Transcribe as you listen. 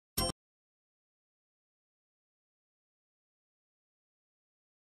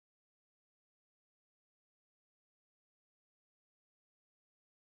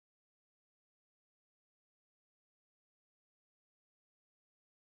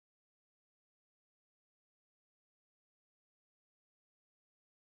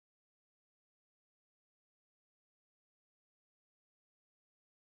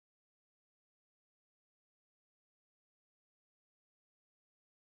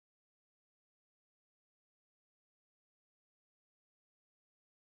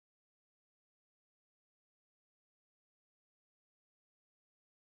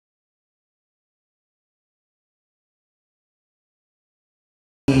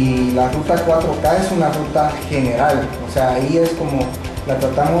y la ruta 4K es una ruta general, o sea, ahí es como la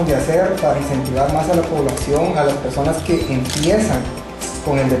tratamos de hacer para incentivar más a la población, a las personas que empiezan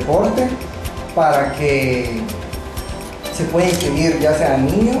con el deporte, para que se pueda inscribir, ya sea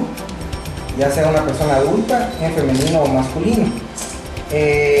niño, ya sea una persona adulta, en femenino o masculino.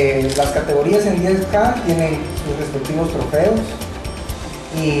 Las categorías en 10K tienen sus respectivos trofeos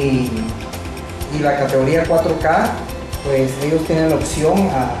y la categoría 4K, pues ellos tienen la opción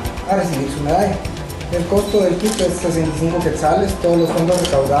a recibir su medalla. El costo del kit es 65 quetzales, todos los fondos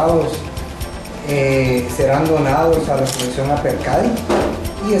recaudados serán donados a la Asociación APERCADI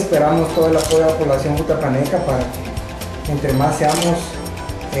y esperamos todo el apoyo de la población jutapaneca para que entre más seamos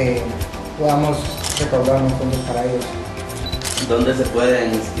podamos recaudar los fondos para ellos. ¿Dónde se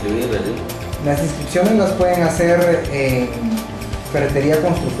pueden inscribir? Las inscripciones las pueden hacer en Ferretería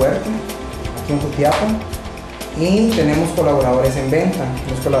Construfuerte, aquí en Jutiapa, y tenemos colaboradores en venta.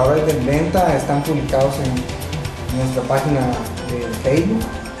 Los colaboradores de venta están publicados en nuestra página de Facebook.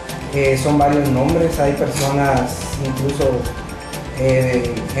 Son varios nombres, hay personas incluso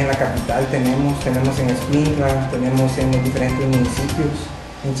en la capital, tenemos en Escuintla, tenemos en los diferentes municipios,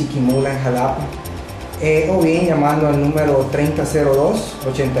 en Chiquimula, en Jalapa. O bien llamando al número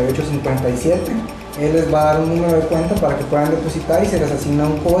 3002-8857. Él les va a dar un número de cuenta para que puedan depositar y se les asigna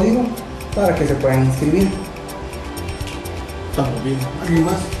un código para que se puedan inscribir. Estamos bien. ¿Alguien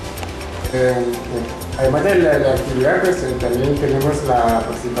más? Además de la actividad, pues, también tenemos la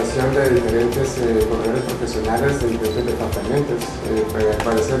participación de diferentes corredores profesionales de diferentes departamentos. Al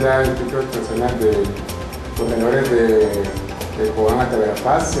parecer ya hay tipos personas de corredores de Cobán a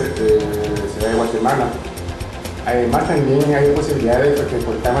Paz, Ciudad de Guatemala. Además también hay posibilidades de que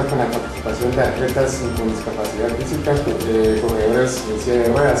contamos con la participación de atletas con discapacidad física, corredores en silla de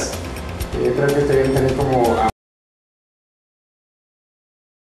ruedas. Creo que esto viene también como a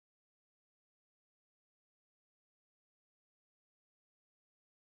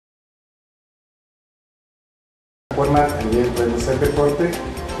forma también podemos hacer deporte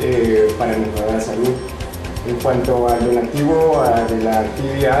para mejorar la salud. En cuanto al donativo de la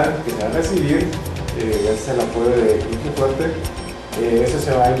actividad que se va a recibir, gracias al apoyo de Discapacidad, eso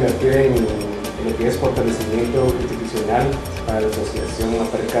se va a invertir en lo que es fortalecimiento institucional para la Asociación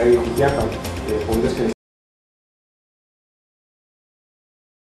APERCADI Jutiapa, fondos que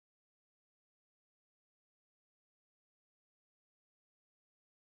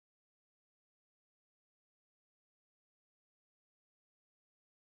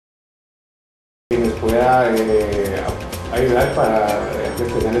nos pueda ayudar para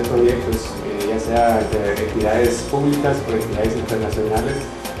gestionar proyectos, ya sea de entidades públicas o entidades internacionales,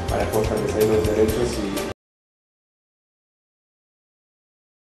 para fortalecer los derechos y